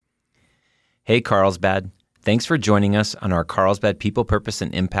Hey, Carlsbad. Thanks for joining us on our Carlsbad People, Purpose,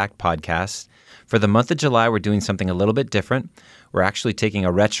 and Impact podcast. For the month of July, we're doing something a little bit different. We're actually taking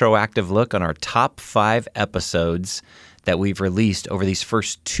a retroactive look on our top 5 episodes that we've released over these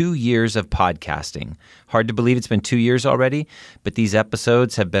first 2 years of podcasting. Hard to believe it's been 2 years already, but these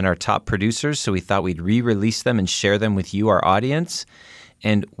episodes have been our top producers, so we thought we'd re-release them and share them with you, our audience.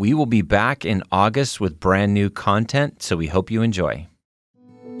 And we will be back in August with brand new content, so we hope you enjoy.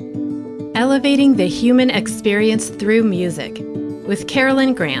 Elevating the human experience through music with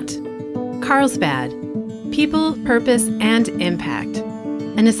Carolyn Grant. Carlsbad, People, Purpose, and Impact.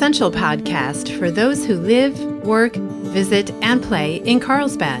 An essential podcast for those who live, work, visit, and play in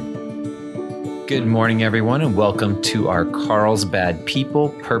Carlsbad. Good morning, everyone, and welcome to our Carlsbad People,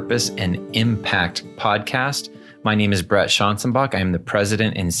 Purpose, and Impact podcast. My name is Brett Schanzenbach. I am the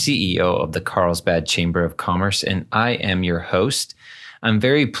president and CEO of the Carlsbad Chamber of Commerce, and I am your host. I'm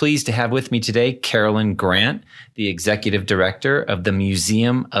very pleased to have with me today Carolyn Grant, the executive director of the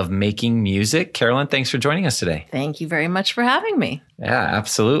Museum of Making Music. Carolyn, thanks for joining us today. Thank you very much for having me. Yeah,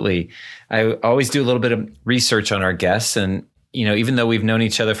 absolutely. I always do a little bit of research on our guests, and even though we've known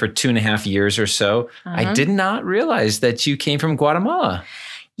each other for 2.5 years or so, I did not realize that you came from Guatemala.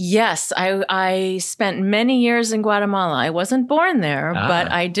 Yes, I spent many years in Guatemala. I wasn't born there,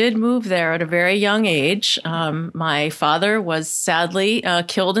 but I did move there at a very young age. My father was sadly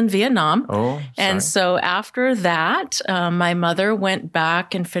killed in Vietnam. And so after that, my mother went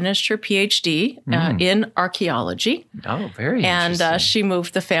back and finished her PhD in archaeology. Oh, very interesting. And she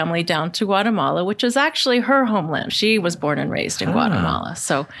moved the family down to Guatemala, which is actually her homeland. She was born and raised in Guatemala.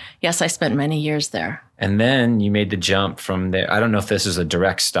 So yes, I spent many years there. And then you made the jump from there. I don't know if this is a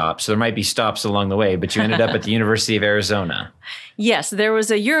direct stop, so there might be stops along the way, but you ended up at the University of Arizona. Yes, there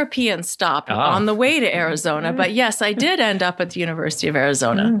was a European stop on the way to Arizona, but yes, I did end up at the University of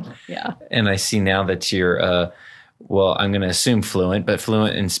Arizona. Yeah. And I see now that you're, I'm going to assume fluent, but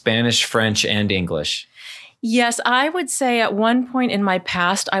fluent in Spanish, French, and English. Yes, I would say at one point in my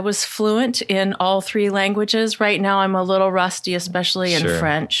past, I was fluent in all 3 languages. Right now, I'm a little rusty, especially in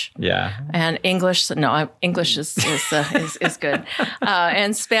French. Yeah. And English, English is good.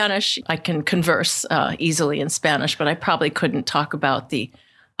 And Spanish, I can converse easily in Spanish, but I probably couldn't talk about the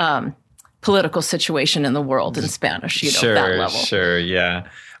political situation in the world in Spanish, that level. Sure, yeah.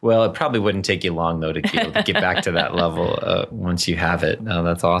 Well, it probably wouldn't take you long, though, to get back to that level once you have it.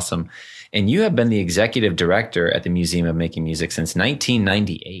 That's awesome. And you have been the executive director at the Museum of Making Music since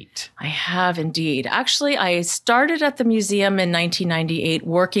 1998. I have indeed. Actually, I started at the museum in 1998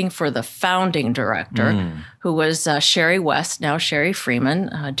 working for the founding director, who was Sherry West, now Sherry Freeman,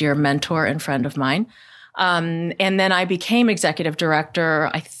 a dear mentor and friend of mine. And then I became executive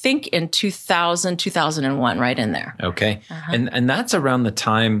director, I think in 2000, 2001, right in there. Okay. And that's around the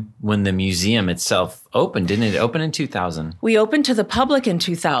time when the museum itself opened, didn't it? Open in 2000? We opened to the public in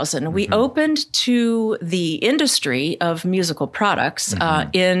 2000. We opened to the industry of musical products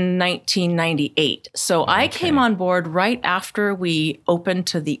in 1998. So I came on board right after we opened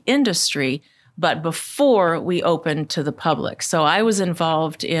to the industry, but before we opened to the public. So I was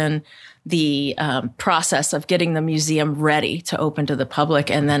involved in the process of getting the museum ready to open to the public,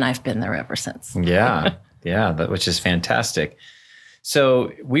 and then I've been there ever since. Yeah, which is fantastic.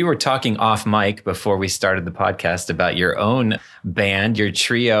 So we were talking off mic before we started the podcast about your own band, your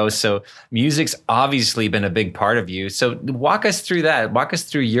trio. So music's obviously been a big part of you. So walk us through that. Walk us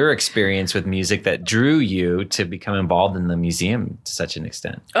through your experience with music that drew you to become involved in the museum to such an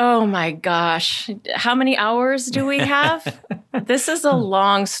extent. Oh my gosh. How many hours do we have? This is a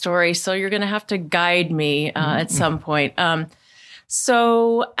long story, so you're going to have to guide me at some point.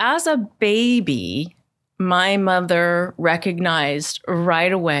 So as a baby, my mother recognized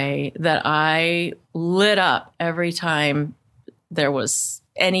right away that I lit up every time there was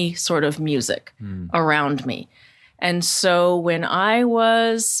any sort of music around me. And so when I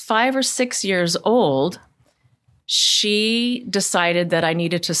was 5 or 6 years old, she decided that I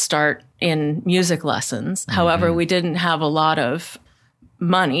needed to start in music lessons. However, we didn't have a lot of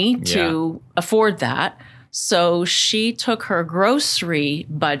money to afford that. So she took her grocery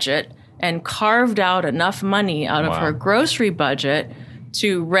budget and carved out enough money out of her grocery budget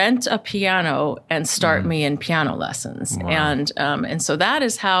to rent a piano and start me in piano lessons. And so that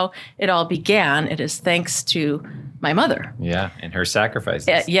is how it all began. It is thanks to my mother. Yeah, and her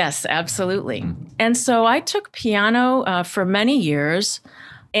sacrifices. Yes, absolutely. And so I took piano for many years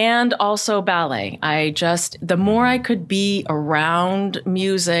and also ballet. The more I could be around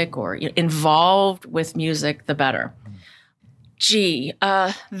music or involved with music, the better.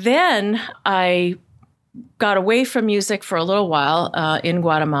 Then I got away from music for a little while in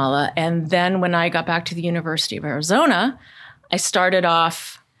Guatemala. And then when I got back to the University of Arizona, I started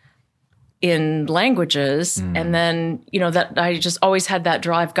off in languages. And then, that I just always had that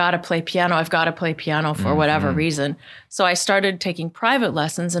draw. I've got to play piano for whatever reason. So I started taking private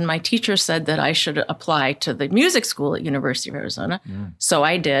lessons, and my teacher said that I should apply to the music school at University of Arizona. So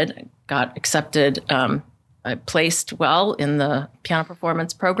I did, got accepted. I placed well in the piano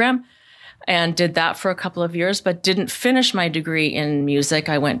performance program and did that for a couple of years, but didn't finish my degree in music.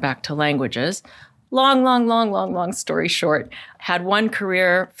 I went back to languages. Long story short, had one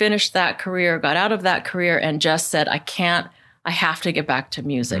career, finished that career, got out of that career, and just said, I have to get back to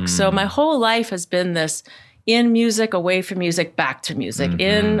music. So my whole life has been this in music, away from music, back to music,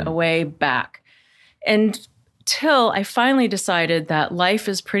 in, away, back. Until I finally decided that life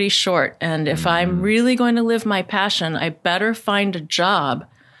is pretty short. And if I'm really going to live my passion, I better find a job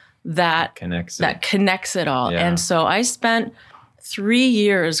that connects it all. Yeah. And so I spent 3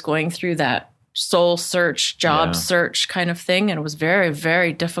 years going through that soul search, job search kind of thing. And it was very,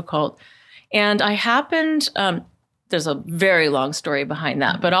 very difficult. And I happened, there's a very long story behind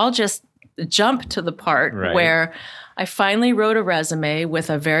that, but I'll just jump to the part where I finally wrote a resume with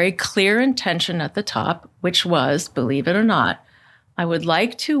a very clear intention at the top, which was, believe it or not, I would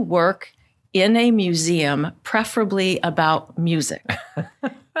like to work in a museum, preferably about music.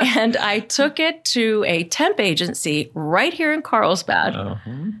 And I took it to a temp agency right here in Carlsbad.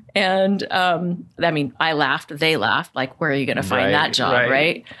 And I laughed, they laughed, like, where are you going to find that job,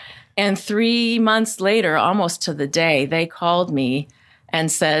 right? And 3 months later, almost to the day, they called me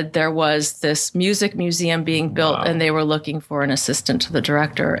and said there was this music museum being built and they were looking for an assistant to the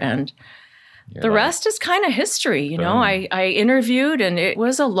director. And the rest is kind of history. I interviewed, and it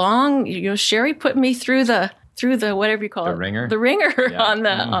was a long, Sherry put me through the whatever you call it, the ringer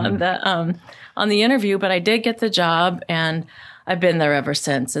on the interview, but I did get the job, and I've been there ever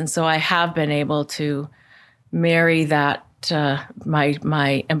since. And so I have been able to marry that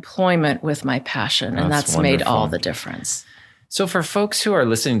my employment with my passion, and that's made all the difference. So for folks who are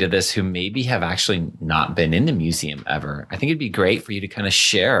listening to this who maybe have actually not been in the museum ever, I think it'd be great for you to kind of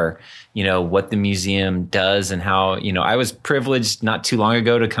share, what the museum does and how, I was privileged not too long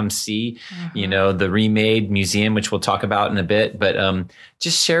ago to come see, the remade museum, which we'll talk about in a bit, but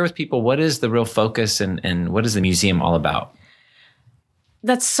just share with people, what is the real focus and what is the museum all about?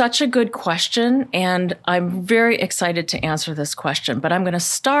 That's such a good question, and I'm very excited to answer this question, but I'm going to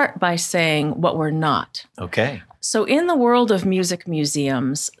start by saying what we're not. Okay. So in the world of music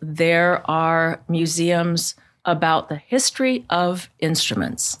museums, there are museums about the history of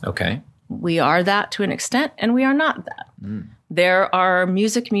instruments. Okay. We are that to an extent, and we are not that. There are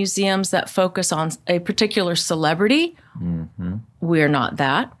music museums that focus on a particular celebrity. We are not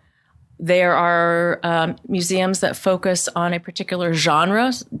that. There are museums that focus on a particular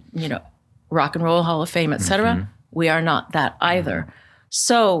genre, Rock and Roll Hall of Fame, et cetera. We are not that either.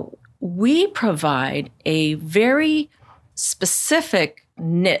 So we provide a very specific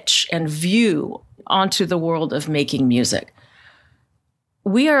niche and view onto the world of making music.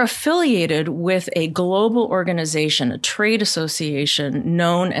 We are affiliated with a global organization, a trade association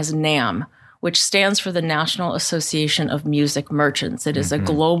known as NAMM, which stands for the National Association of Music Merchants. It is a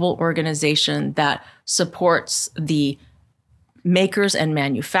global organization that supports the makers and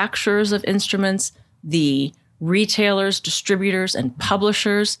manufacturers of instruments, the retailers, distributors, and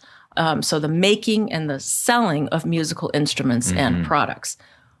publishers, so the making and the selling of musical instruments and products.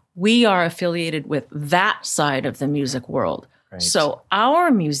 We are affiliated with that side of the music world. Right. So our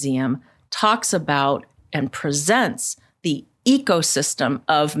museum talks about and presents the ecosystem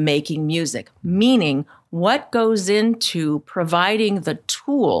of making music, meaning what goes into providing the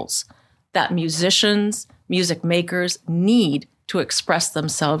tools that musicians, music makers need to express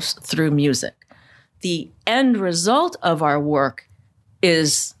themselves through music. The end result of our work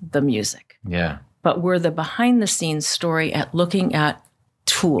is the music. Yeah. But we're the behind the scenes story at looking at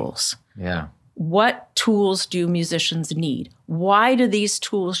tools. Yeah. What tools do musicians need? Why do these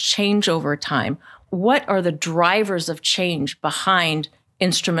tools change over time? What are the drivers of change behind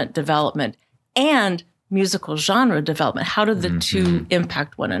instrument development and musical genre development? How do the two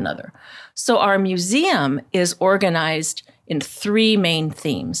impact one another? So our museum is organized in 3 main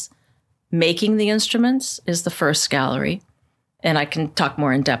themes. Making the instruments is the first gallery. And I can talk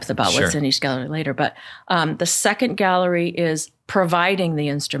more in depth about what's in each gallery later. But the second gallery is providing the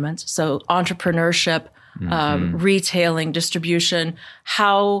instruments. So entrepreneurship, retailing, distribution,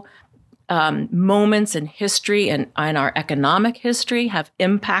 how moments in history and our economic history have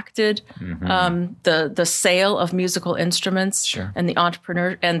impacted the sale of musical instruments Sure. and the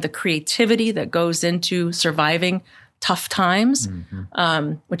entrepreneur and the creativity that goes into surviving tough times,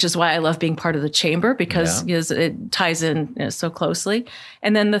 which is why I love being part of the chamber, because it ties in so closely.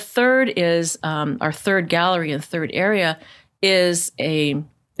 And then the third is our third gallery and third area is a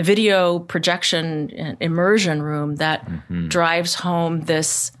video projection and immersion room that drives home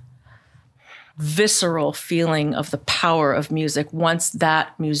this visceral feeling of the power of music once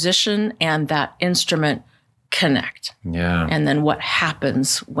that musician and that instrument connect. Yeah. And then what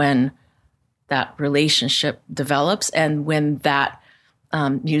happens when that relationship develops and when that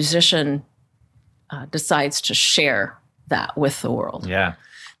musician decides to share that with the world. Yeah.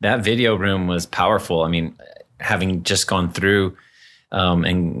 That video room was powerful. I mean, having just gone through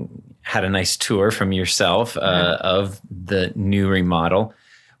and had a nice tour from yourself of the new remodel.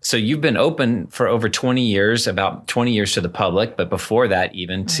 So you've been open for over 20 years, about 20 years to the public, but before that,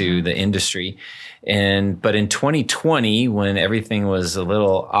 even to the industry. But in 2020, when everything was a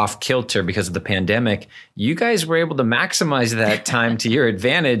little off kilter because of the pandemic, you guys were able to maximize that time to your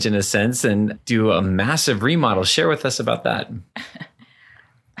advantage in a sense and do a massive remodel. Share with us about that.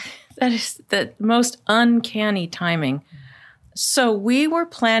 That is the most uncanny timing. So we were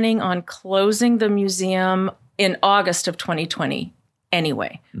planning on closing the museum in August of 2020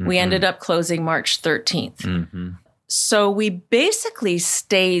 anyway. We ended up closing March 13th. So we basically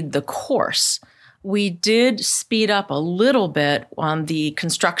stayed the course. We did speed up a little bit on the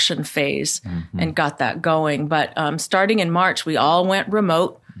construction phase and got that going. But starting in March, we all went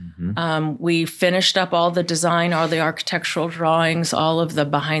remote. We finished up all the design, all the architectural drawings, all of the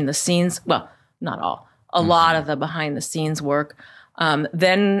behind the scenes. Well, not all. A lot of the behind the scenes work.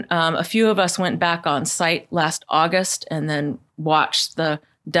 Then a few of us went back on site last August and then watched the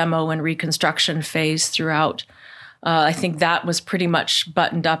demo and reconstruction phase throughout. I think that was pretty much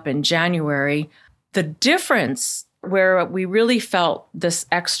buttoned up in January. The difference where we really felt this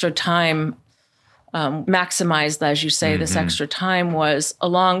extra time maximized, as you say, this extra time was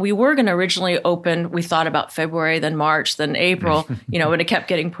we were going to originally open, we thought about February, then March, then April, and it kept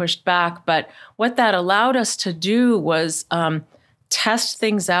getting pushed back. But what that allowed us to do was test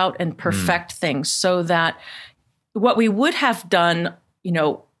things out and perfect things so that what we would have done,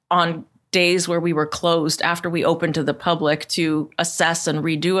 on days where we were closed after we opened to the public to assess and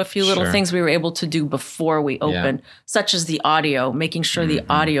redo a few little things we were able to do before we opened, such as the audio, making sure the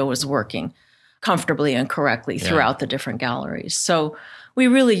audio was working comfortably and correctly throughout the different galleries. So we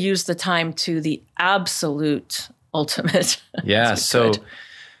really used the time to the absolute ultimate. Yeah. So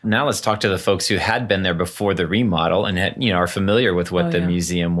now let's talk to the folks who had been there before the remodel and had, are familiar with what the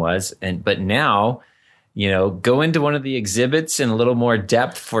museum was. But now, go into one of the exhibits in a little more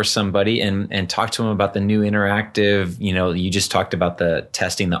depth for somebody and talk to them about the new interactive, you just talked about the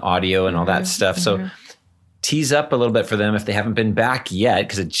testing the audio and all that stuff. So tease up a little bit for them if they haven't been back yet,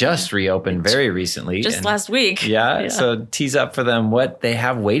 because it just reopened very recently. Just last week. Yeah. So tease up for them what they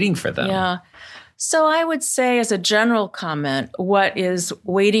have waiting for them. Yeah. So I would say as a general comment, what is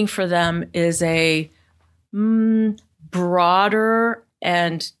waiting for them is a broader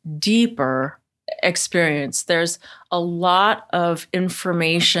and deeper experience. There's a lot of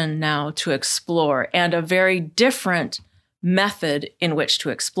information now to explore and a very different method in which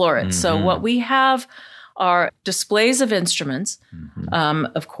to explore it. So what we have are displays of instruments,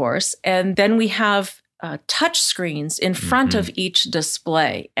 of course, and then we have touch screens in front of each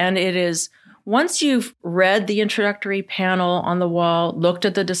display. And it is, once you've read the introductory panel on the wall, looked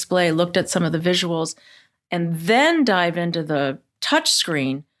at the display, looked at some of the visuals, and then dive into the touch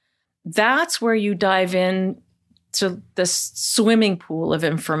screen, that's where you dive in to this swimming pool of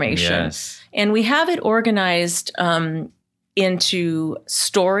information. Yes. And we have it organized into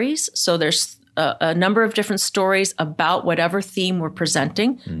stories. So there's a number of different stories about whatever theme we're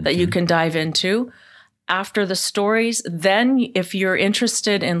presenting that you can dive into. After the stories, then if you're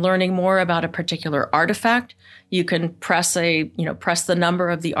interested in learning more about a particular artifact, you can press the number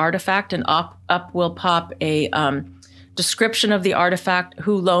of the artifact, and up will pop a description of the artifact,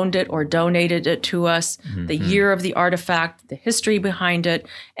 who loaned it or donated it to us, the year of the artifact, the history behind it,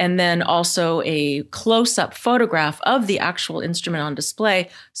 and then also a close-up photograph of the actual instrument on display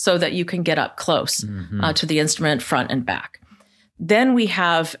so that you can get up close to the instrument front and back. Then we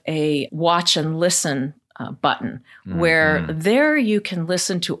have a watch and listen button where there you can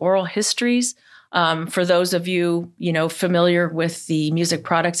listen to oral histories. For those of you, familiar with the music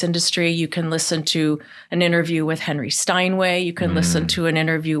products industry, you can listen to an interview with Henry Steinway. You can listen to an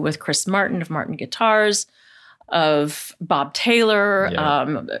interview with Chris Martin of Martin Guitars. of Bob Taylor,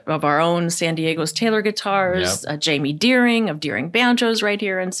 Yep. of our own San Diego's Taylor Guitars, Yep. Jamie Deering of Deering Banjos right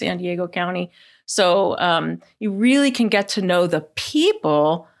here in San Diego County. So you really can get to know the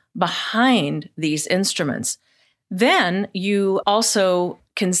people behind these instruments. Then you also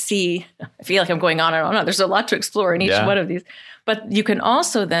can see, I feel like I'm going on and on. There's a lot to explore in each one of these. But you can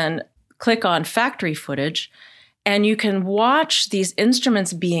also then click on factory footage, and you can watch these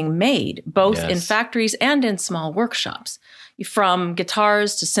instruments being made, both in factories and in small workshops, from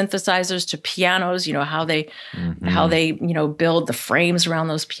guitars to synthesizers to pianos, how they build the frames around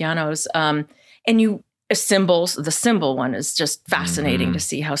those pianos. And cymbals, the cymbal one is just fascinating to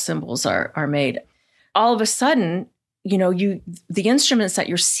see how cymbals are made. All of a sudden, the instruments that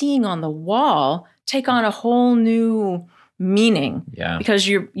you're seeing on the wall take on a whole new meaning, because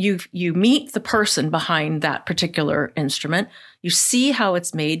you meet the person behind that particular instrument. You see how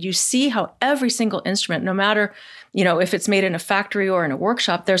it's made. You see how every single instrument, no matter if it's made in a factory or in a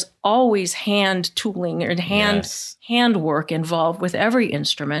workshop, there's always hand tooling and hand work involved with every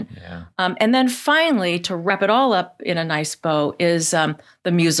instrument. And then finally, to wrap it all up in a nice bow, is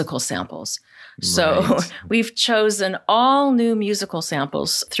the musical samples. So we've chosen all new musical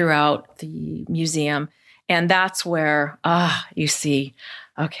samples throughout the museum. And that's where, you see,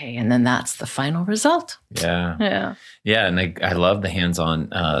 okay, and then that's the final result. Yeah. And I love the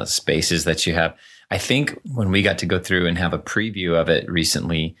hands-on spaces that you have. I think when we got to go through and have a preview of it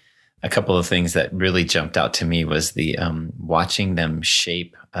recently, a couple of things that really jumped out to me was the watching them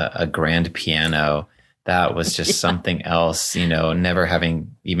shape a grand piano. That was just something else, never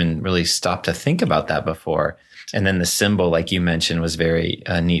having even really stopped to think about that before. And then the cymbal, like you mentioned, was very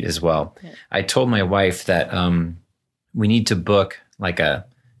neat as well. Yeah. I told my wife that we need to book like a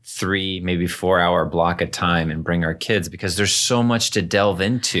 3, maybe 4 hour block of time and bring our kids, because there's so much to delve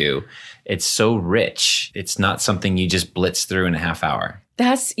into. It's so rich. It's not something you just blitz through in a half hour.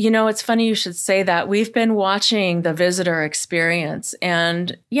 That's, it's funny you should say that. We've been watching the visitor experience.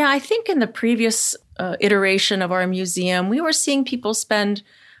 And I think in the previous iteration of our museum, we were seeing people spend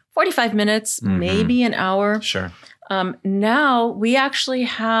 45 minutes, maybe an hour. Sure. Now we actually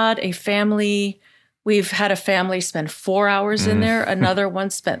had a family. We've had a family spend 4 hours in there. Another one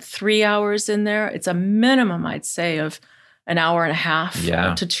spent 3 hours in there. It's a minimum, I'd say, of an hour and a half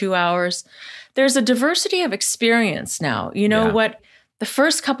to 2 hours. There's a diversity of experience now. What? The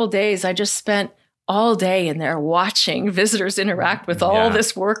first couple days, I just spent all day in there watching visitors interact with all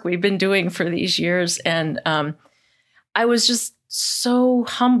this work we've been doing for these years. And I was just so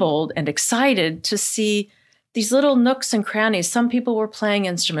humbled and excited to see these little nooks and crannies. Some people were playing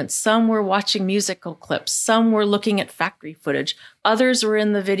instruments. Some were watching musical clips. Some were looking at factory footage. Others were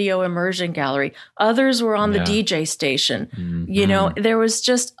in the video immersion gallery. Others were on the DJ station. There was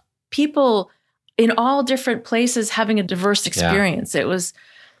just people in all different places having a diverse experience. It was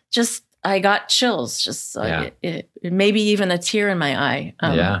just, I got chills, just maybe even a tear in my eye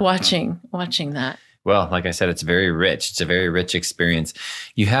watching that. Well, like I said, it's very rich. It's a very rich experience.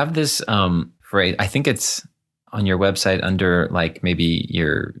 You have this phrase, I think it's on your website under like maybe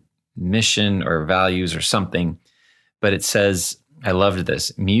your mission or values or something, but it says, I loved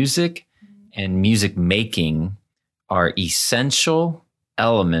this, music and music making are essential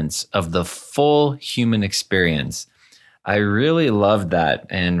elements of the full human experience. I really loved that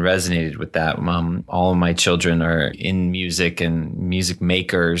and resonated with that. All of my children are in music and music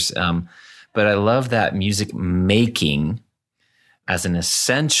makers. But I love that music making as an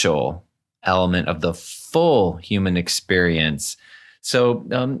essential element of the full human experience.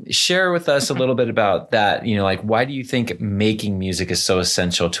 So share with us a little bit about that. Why do you think making music is so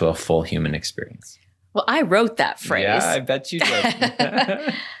essential to a full human experience? Well, I wrote that phrase. Yeah, I bet you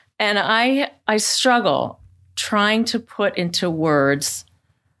did. And I struggle trying to put into words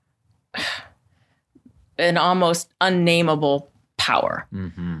an almost unnameable power.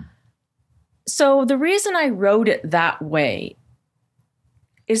 So the reason I wrote it that way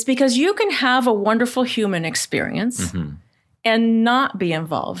is because you can have a wonderful human experience and not be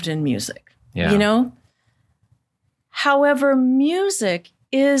involved in music, However, music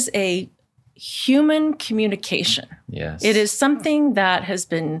is a human communication. Yes. It is something that has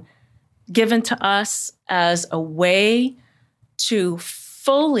been given to us as a way to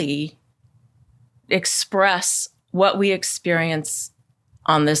fully express what we experience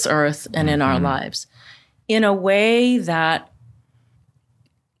on this earth and in our lives in a way that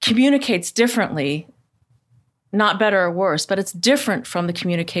communicates differently, not better or worse, but it's different from the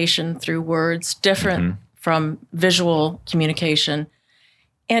communication through words, different from visual communication.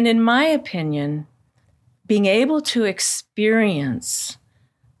 And in my opinion, being able to experience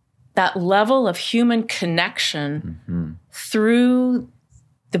that level of human connection through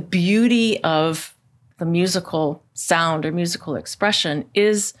the beauty of the musical sound or musical expression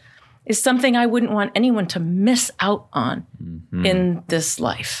is something I wouldn't want anyone to miss out on in this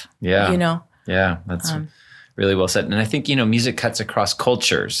life. Yeah. You know? Yeah. That's really well said. And I think, music cuts across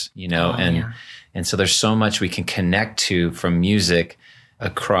cultures, and so there's so much we can connect to from music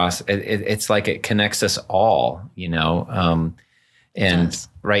across. It's like it connects us all, and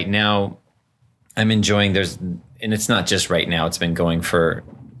right now I'm enjoying and it's not just right now, it's been going for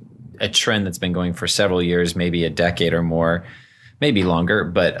a trend that's been going for several years, maybe a decade or more, maybe longer,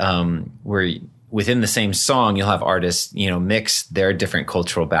 but where within the same song, you'll have artists, mix their different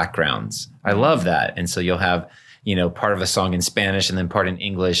cultural backgrounds. I love that. And so you'll have, part of a song in Spanish and then part in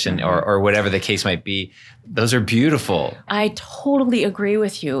English and or whatever the case might be. Those are beautiful. I totally agree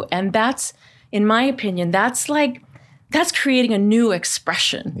with you. And that's, in my opinion, that's creating a new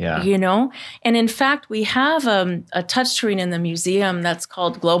expression, And in fact, we have a touch screen in the museum that's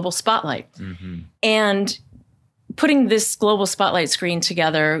called Global Spotlight. And putting this Global Spotlight screen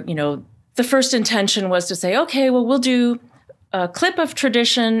together, the first intention was to say, okay, well, we'll do a clip of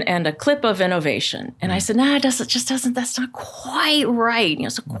tradition and a clip of innovation. And I said, that's not quite right.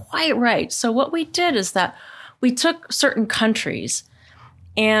 It's quite right. So what we did is that we took certain countries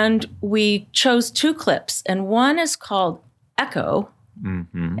and we chose 2 clips. And one is called Echo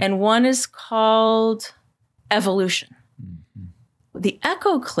and one is called Evolution. The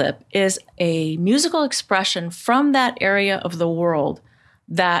Echo clip is a musical expression from that area of the world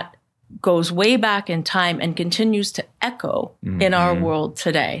that goes way back in time and continues to echo in our world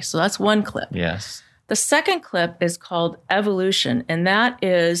today. So that's one clip. Yes. The second clip is called Evolution, and that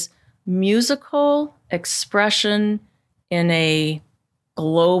is musical expression in a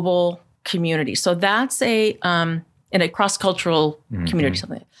global community. So that's in a cross-cultural community,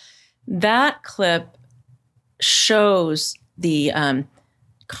 something. That clip shows the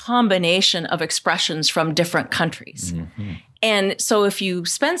combination of expressions from different countries. And so if you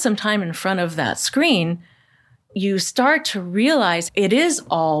spend some time in front of that screen, you start to realize it is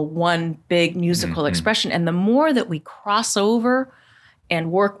all one big musical expression. And the more that we cross over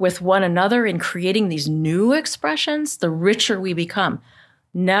and work with one another in creating these new expressions, the richer we become.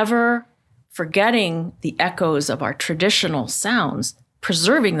 Never forgetting the echoes of our traditional sounds,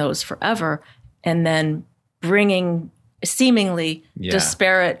 preserving those forever, and then bringing seemingly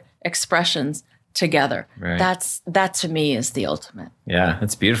disparate expressions together. Right. That to me is the ultimate. Yeah,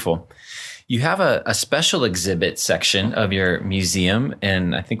 that's beautiful. You have a special exhibit section of your museum,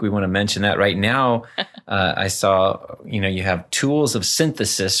 and I think we want to mention that right now. I saw, you have tools of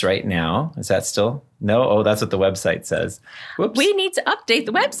synthesis right now. Is that still? No? Oh, that's what the website says. Whoops. We need to update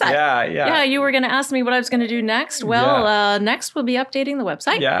the website. Yeah. Yeah, you were going to ask me what I was going to do next. Well, next we'll be updating the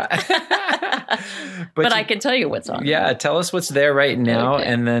website. Yeah. But I can tell you what's on. Yeah, tell us what's there right now, Okay.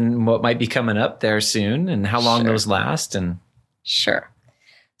 and then what might be coming up there soon, and how long those last. Sure.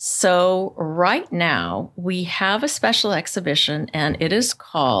 So right now we have a special exhibition, and it is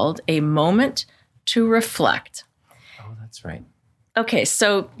called A Moment to Reflect. Oh, that's right. Okay,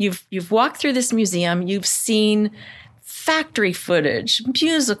 so you've walked through this museum, you've seen factory footage,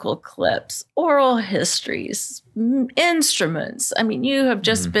 musical clips, oral histories, instruments. I mean, you have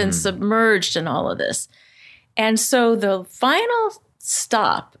just been submerged in all of this. And so the final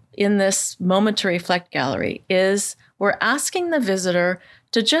stop in this Moment to Reflect gallery is we're asking the visitor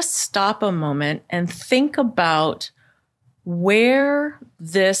to just stop a moment and think about where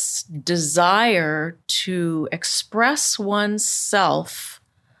this desire to express oneself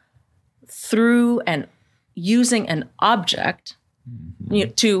through and using an object,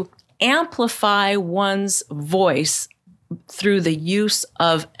 to amplify one's voice through the use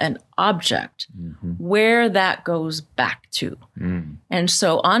of an object, where that goes back to. And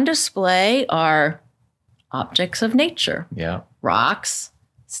so on display are objects of nature. Yeah. Rocks,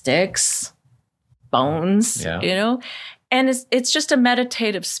 sticks, bones, and it's just a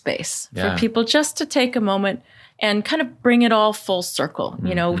meditative space for people just to take a moment and kind of bring it all full circle.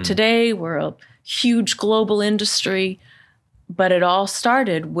 Today we're a huge global industry, but it all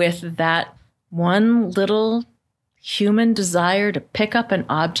started with that one little human desire to pick up an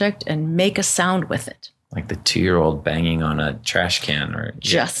object and make a sound with it. Like the 2-year-old banging on a trash can, or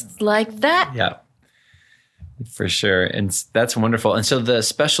just like that. Yeah. For sure. And that's wonderful. And so the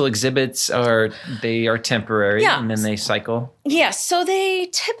special exhibits are temporary and then they cycle? Yes. So they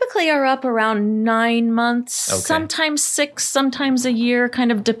typically are up around 9 months, sometimes 6, sometimes a year,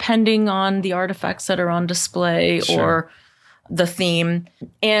 kind of depending on the artifacts that are on display or the theme.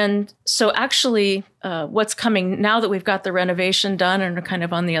 And so actually what's coming now that we've got the renovation done and are kind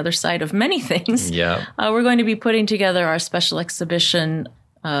of on the other side of many things, we're going to be putting together our special exhibition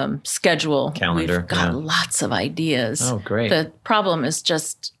schedule. Calendar. We've got lots of ideas. Oh, great. The problem is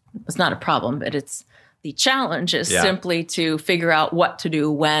it's not a problem, but the challenge is simply to figure out what to do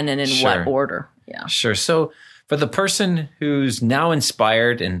when and in what order. Yeah. Sure. So for the person who's now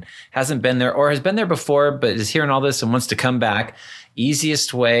inspired and hasn't been there or has been there before, but is hearing all this and wants to come back,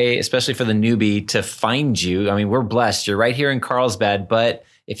 easiest way, especially for the newbie, to find you. I mean, we're blessed. You're right here in Carlsbad, but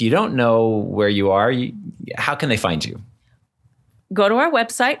if you don't know where you are, how can they find you? Go to our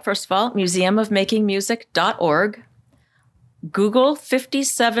website, first of all, museumofmakingmusic.org. Google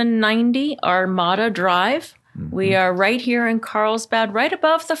 5790 Armada Drive. We are right here in Carlsbad, right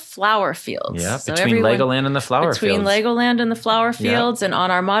above the flower fields. Yeah, so between Legoland and the flower fields. Between Legoland and the flower fields, and on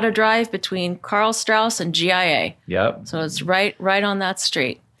Armada Drive between Carl Strauss and GIA. Yep. So it's right on that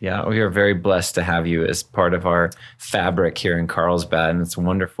street. Yeah, we are very blessed to have you as part of our fabric here in Carlsbad, and it's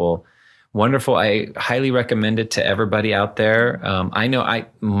wonderful. Wonderful. I highly recommend it to everybody out there. I know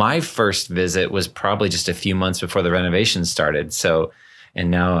my first visit was probably just a few months before the renovation started. So, and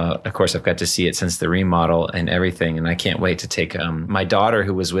now, of course, I've got to see it since the remodel and everything. And I can't wait to take my daughter,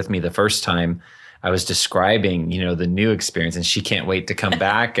 who was with me the first time. I was describing, the new experience, and she can't wait to come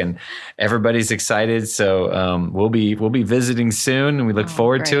back. And everybody's excited. So we'll be visiting soon, and we look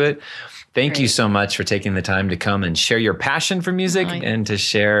forward to it. Thank you so much for taking the time to come and share your passion for music and to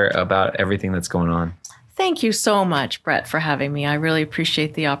share about everything that's going on. Thank you so much, Brett, for having me. I really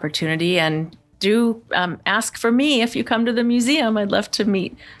appreciate the opportunity, and do ask for me if you come to the museum. I'd love to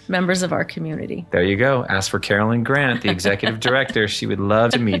meet members of our community. There you go. Ask for Carolyn Grant, the executive director. She would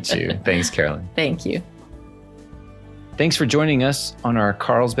love to meet you. Thanks, Carolyn. Thank you. Thanks for joining us on our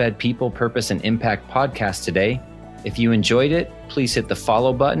Carlsbad People, Purpose, and Impact podcast today. If you enjoyed it, please hit the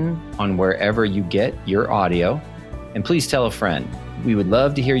follow button on wherever you get your audio. And please tell a friend. We would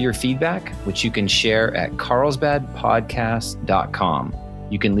love to hear your feedback, which you can share at carlsbadpodcast.com.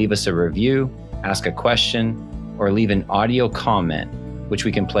 You can leave us a review, ask a question, or leave an audio comment, which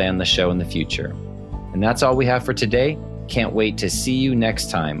we can play on the show in the future. And that's all we have for today. Can't wait to see you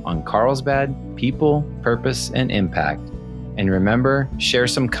next time on Carlsbad People, Purpose, and Impact. And remember, share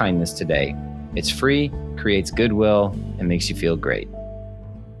some kindness today. It's free, creates goodwill, and makes you feel great.